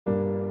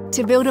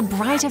To build a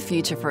brighter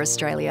future for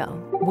Australia,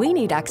 we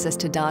need access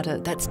to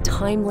data that's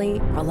timely,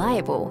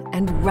 reliable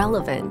and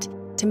relevant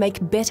to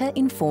make better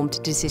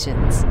informed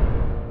decisions.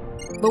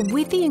 But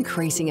with the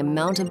increasing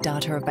amount of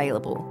data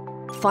available,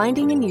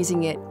 finding and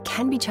using it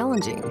can be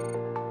challenging,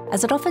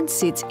 as it often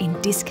sits in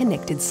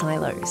disconnected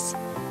silos.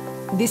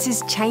 This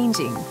is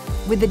changing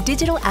with the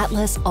Digital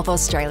Atlas of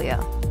Australia,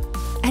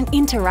 an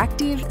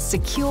interactive,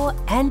 secure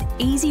and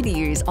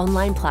easy-to-use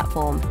online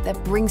platform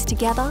that brings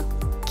together,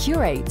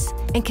 curates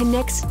and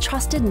connects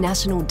trusted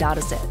national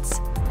datasets.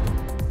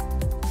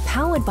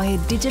 Powered by a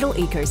digital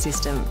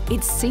ecosystem,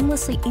 it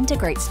seamlessly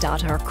integrates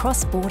data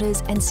across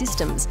borders and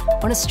systems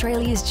on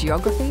Australia's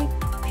geography,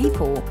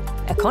 people,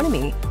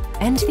 economy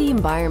and the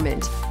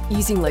environment,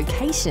 using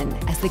location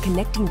as the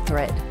connecting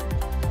thread.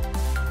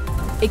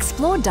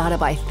 Explore data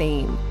by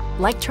theme,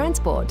 like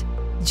transport,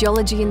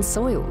 geology and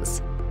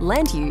soils,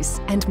 land use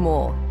and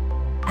more.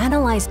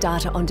 Analyse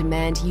data on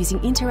demand using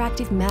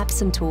interactive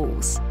maps and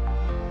tools.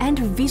 And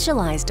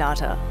visualise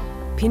data,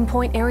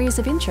 pinpoint areas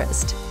of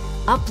interest,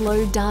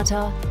 upload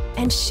data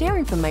and share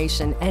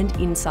information and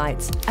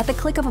insights at the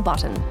click of a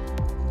button.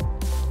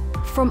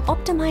 From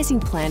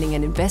optimising planning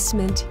and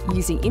investment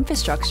using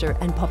infrastructure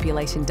and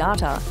population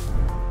data,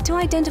 to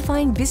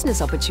identifying business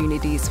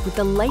opportunities with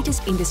the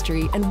latest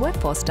industry and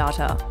workforce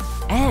data,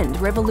 and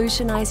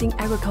revolutionising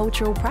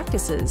agricultural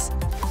practices,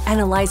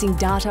 analysing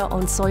data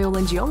on soil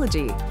and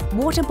geology,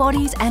 water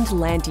bodies and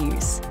land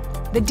use.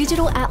 The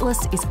Digital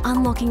Atlas is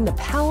unlocking the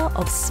power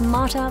of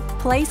smarter,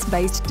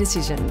 place-based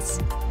decisions.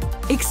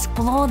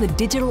 Explore the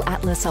Digital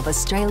Atlas of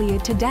Australia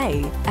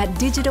today at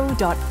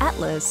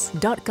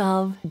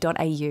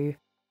digital.atlas.gov.au.